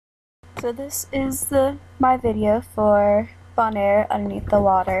So this is my video for Bonaire underneath the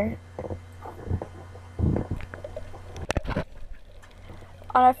water.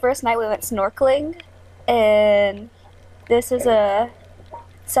 On our first night we went snorkeling, and this is a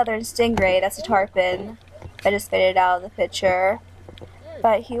southern stingray, that's a tarpon. I just faded out of the picture.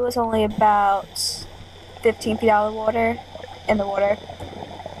 But he was only about 15 feet out of the water, in the water.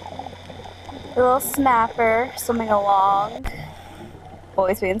 A little snapper swimming along,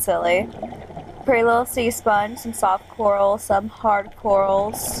 always being silly. Pretty little sea sponge, some soft coral, some hard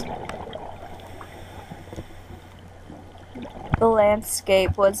corals. The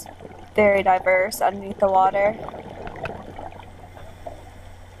landscape was very diverse underneath the water.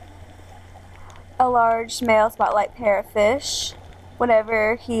 A large male spotlight parrotfish.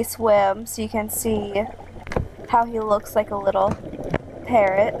 Whenever he swims, you can see how he looks like a little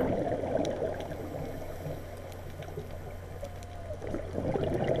parrot.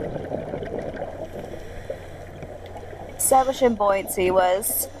 Establishing buoyancy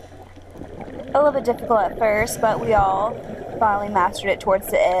was a little bit difficult at first, but we all finally mastered it towards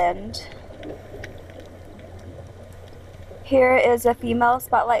the end. Here is a female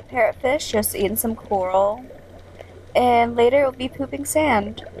spotlight parrotfish just eating some coral, and later it will be pooping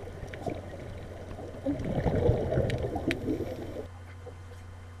sand.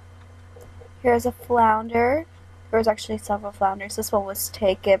 Here's a flounder. There was actually several flounders. This one was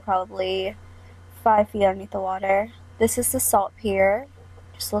taken probably 5 feet underneath the water. This is the salt pier,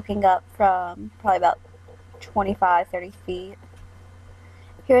 just looking up from probably about 25-30 feet.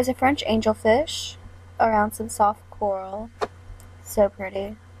 Here's a French angelfish around some soft coral. So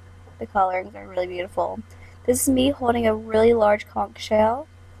pretty. The colorings are really beautiful. This is me holding a really large conch shell.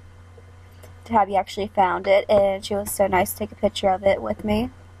 Tabby actually found it, and she was so nice to take a picture of it with me.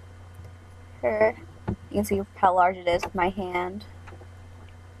 Here, you can see how large it is with my hand.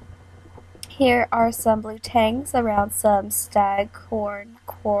 Here are some blue tangs around some staghorn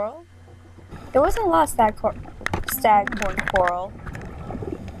coral. There wasn't a lot of staghorn coral,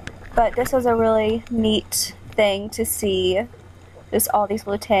 but this was a really neat thing to see. Just all these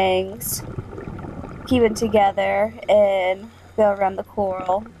blue tangs keeping together and go around the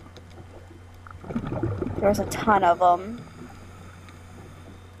coral. There was a ton of them.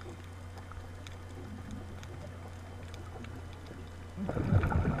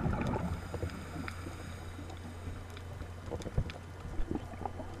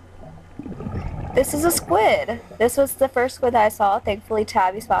 This is a squid. This was the first squid that I saw. Thankfully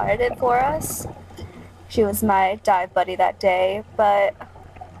Tabby spotted it for us. She was my dive buddy that day, but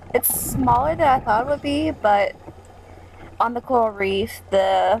it's smaller than I thought it would be, but on the coral reef,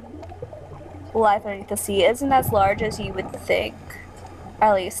 the life underneath the sea isn't as large as you would think.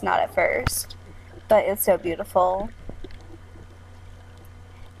 At least not at first. But it's so beautiful.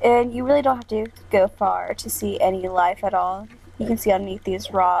 And you really don't have to go far to see any life at all. You can see underneath these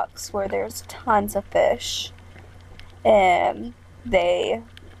rocks where there's tons of fish, and they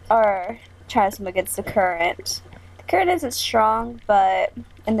are trying to swim against the current. The current isn't strong, but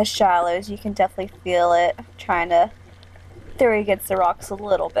in the shallows you can definitely feel it trying to throw against the rocks a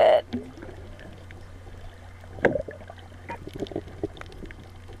little bit.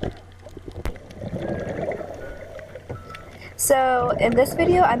 So in this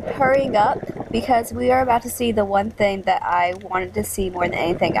video I'm hurrying up because we are about to see the one thing that I wanted to see more than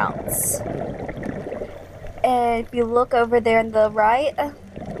anything else. And if you look over there on the right,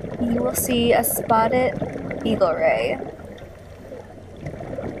 you will see a spotted eagle ray.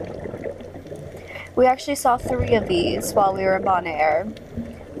 We actually saw 3 of these while we were in Bonaire.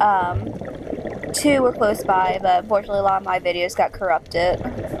 2 were close by, but unfortunately a lot of my videos got corrupted.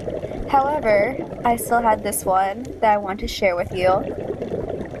 However, I still had this one that I want to share with you.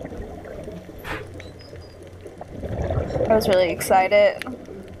 I was really excited.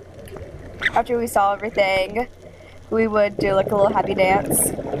 After we saw everything, we would do like a little happy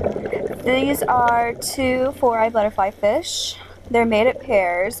dance. These are 2 4-eyed butterfly fish. They're made at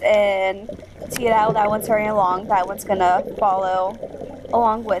pairs, and see that one's hurrying along, that one's gonna follow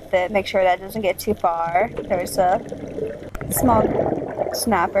along with it, make sure that it doesn't get too far. There's a small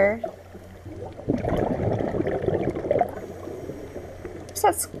snapper. There's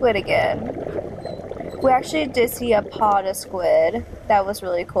that squid again. We actually did see a pod of squid. That was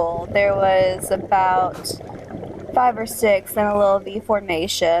really cool. There was about 5 or 6 in a little V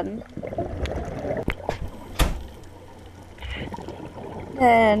formation.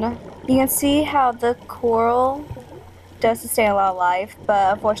 And you can see how the coral does sustain a lot of life,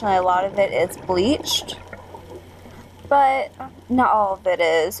 but unfortunately a lot of it is bleached. But not all of it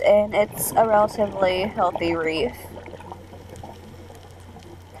is, and it's a relatively healthy reef.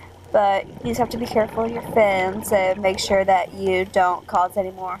 but you just have to be careful of your fins and make sure that you don't cause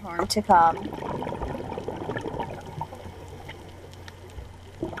any more harm to come.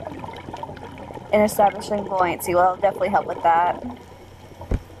 And establishing buoyancy will definitely help with that.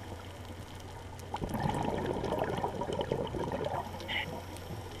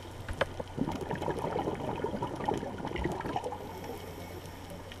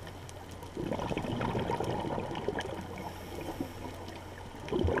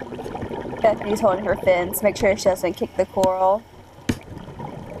 Bethany's holding her fins, make sure she doesn't kick the coral.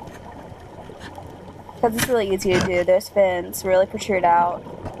 Because it's really easy to do, those fins really protrude out.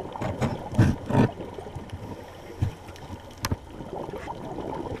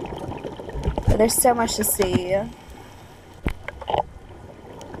 But there's so much to see.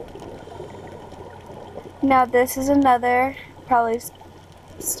 Now this is another, probably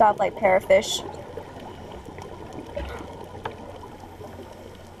stoplight parrotfish.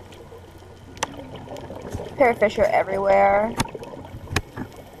 Parrotfish are everywhere.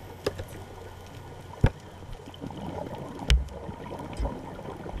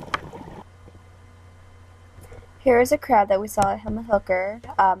 Here is a crab that we saw at the hooker.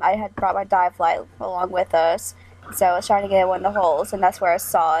 I had brought my dive light along with us, so I was trying to get in one of the holes, and that's where I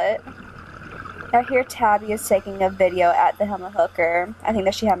saw it. Now here Tabby is taking a video at the hooker. I think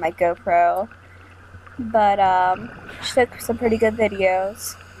that she had my GoPro, but she took some pretty good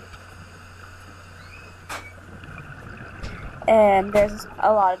videos. And there's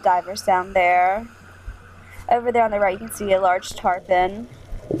a lot of divers down there. Over there on the right you can see a large tarpon.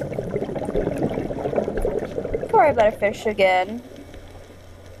 Don't worry about a fish again.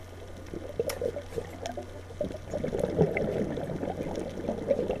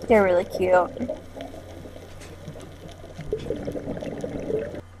 They're really cute.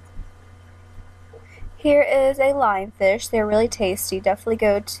 Here is a lionfish. They're really tasty. Definitely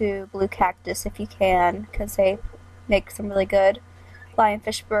go to Blue Cactus if you can, because they make some really good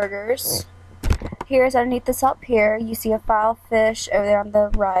lionfish burgers. Here's underneath the salt pier. You see a filefish over there on the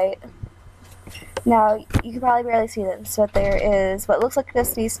right. Now, you can probably barely see this, but there is what looks like a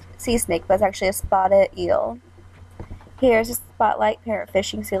sea snake, but it's actually a spotted eel. Here's a spotlight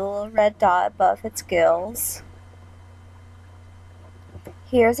parrotfish. You can see a little red dot above its gills.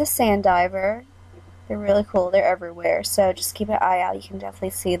 Here's a sand diver. They're really cool. They're everywhere, so just keep an eye out. You can definitely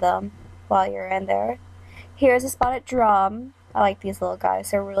see them while you're in there. Here's a spotted drum. I like these little guys.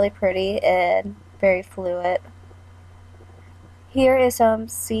 They're really pretty and very fluid. Here is some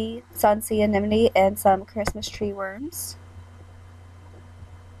sun sea anemone and some Christmas tree worms.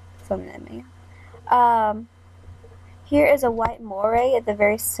 Some anemone. Here is a white moray at the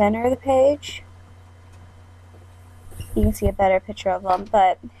very center of the page. You can see a better picture of him,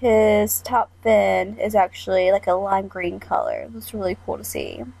 but his top fin is actually like a lime green color. It's really cool to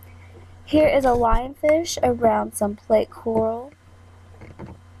see. Here is a lionfish around some plate coral.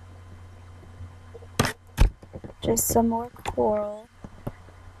 Just some more coral.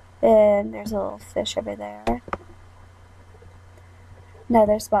 And there's a little fish over there.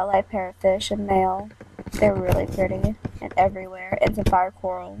 Another spotlight parrotfish, a male. They're really pretty and everywhere. And some fire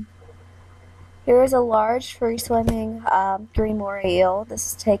coral. Here is a large free-swimming green moray eel. This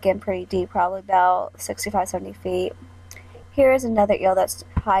is taken pretty deep, probably about 65-70 feet. Here is another eel that's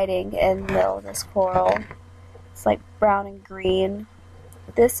hiding in the middle of this coral. It's like brown and green.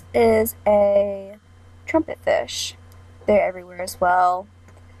 This is a trumpet fish. They're everywhere as well.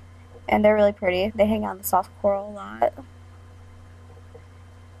 And they're really pretty. They hang out in the soft coral a lot.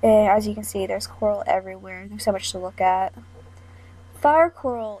 And as you can see, there's coral everywhere. There's so much to look at. Fire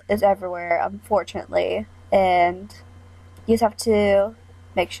coral is everywhere, unfortunately. And you just have to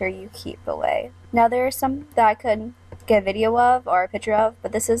make sure you keep away. Now there are some that I couldn't get a video of or a picture of,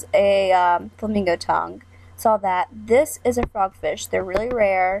 but this is a flamingo tongue. Saw that. This is a frogfish. They're really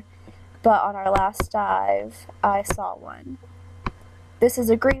rare, but on our last dive, I saw one. This is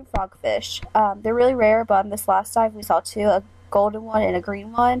a green frogfish. They're really rare, but on this last dive, we saw two, a golden one and a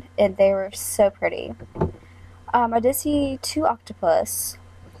green one, and they were so pretty. I did see two octopus,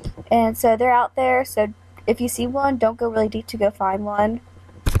 and so they're out there, so if you see one, don't go really deep to go find one.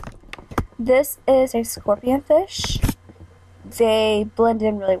 This is a scorpion fish. They blend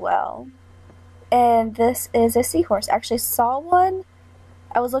in really well. And this is a seahorse. I actually saw one.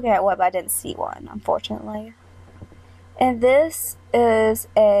 I was looking at one, but I didn't see one, unfortunately. And this is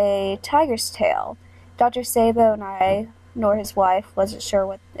a tiger's tail. Dr. Sabo and I, nor his wife, wasn't sure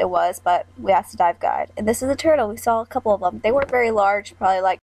what it was, but we asked the dive guide. And this is a turtle. We saw a couple of them. They weren't very large, probably like